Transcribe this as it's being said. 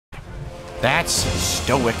That's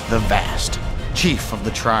Stoic the Vast, chief of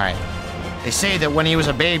the tribe. They say that when he was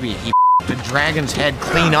a baby, he the dragon's head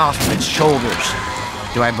clean off of its shoulders.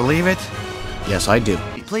 Do I believe it? Yes, I do.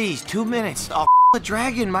 Please, 2 minutes. I'll the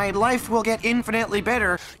dragon. My life will get infinitely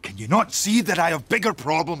better. Can you not see that I have bigger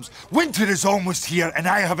problems? Winter is almost here, and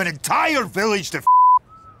I have an entire village to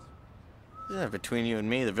Yeah, between you and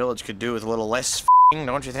me, the village could do with a little less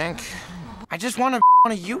don't you think? I just want to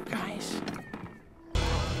one of you guys.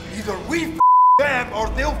 Either we them or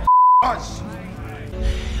they'll us.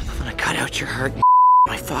 I'm gonna cut out your heart and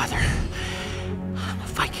my father. I'm a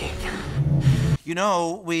Viking. You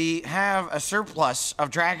know, we have a surplus of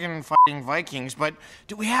dragon fighting Vikings, but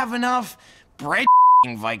do we have enough bread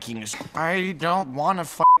Vikings? I don't want to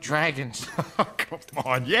fight dragons. Come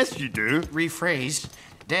on, yes you do. Rephrase,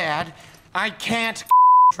 Dad, I can't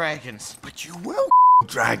dragons. But you will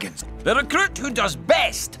dragons. The recruit who does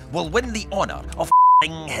best will win the honor of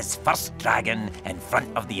his first dragon in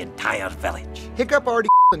front of the entire village. Hiccup already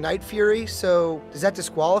the Night Fury, so does that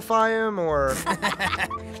disqualify him, or?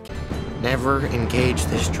 Never engage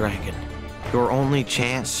this dragon. Your only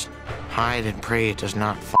chance, hide and pray it does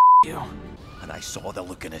not you. And I saw the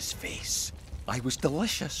look in his face. I was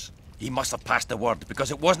delicious. He must have passed the word, because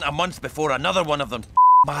it wasn't a month before another one of them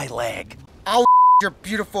my leg. I'll your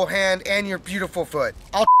beautiful hand and your beautiful foot.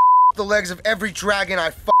 I'll the legs of every dragon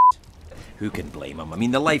I Who can blame him? I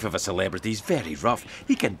mean, the life of a celebrity is very rough.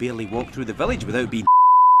 He can barely walk through the village without being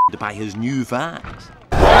by his new fans.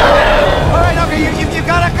 Alright, okay, you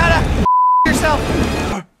gotta yourself.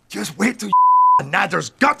 Just wait till Nadder's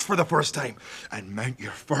guts for the first time and mount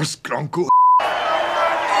your first grunko.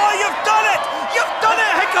 Oh, you've done it! You've done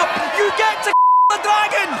it, Hiccup! You get to the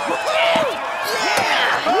dragon!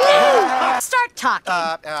 Yeah! Start talking.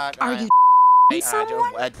 Are you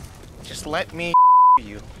someone? Just let me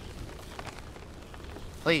you.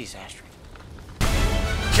 Please, Astrid.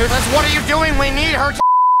 Toothless, what are you doing? We need her to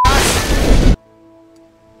us!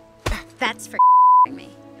 That's for me.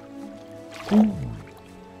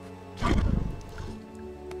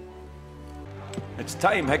 It's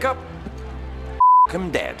time, Hiccup.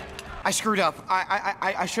 Him dead. I screwed up.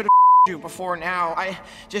 I should have you before now.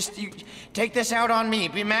 You take this out on me.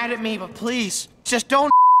 Be mad at me, but please, just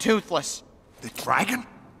don't Toothless. The dragon?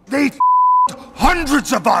 They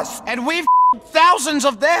hundreds of us! And we've thousands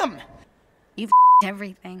of them! You've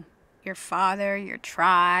everything. Your father, your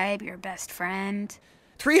tribe, your best friend.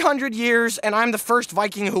 300 years, and I'm the first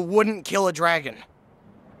Viking who wouldn't kill a dragon.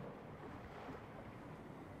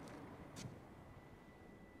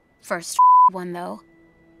 First one, though.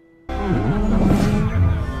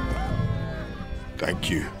 Thank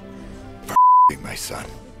you for my son.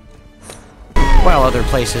 Well, other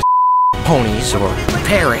places, ponies or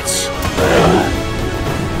parrots.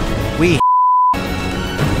 We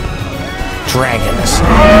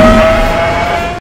dragons.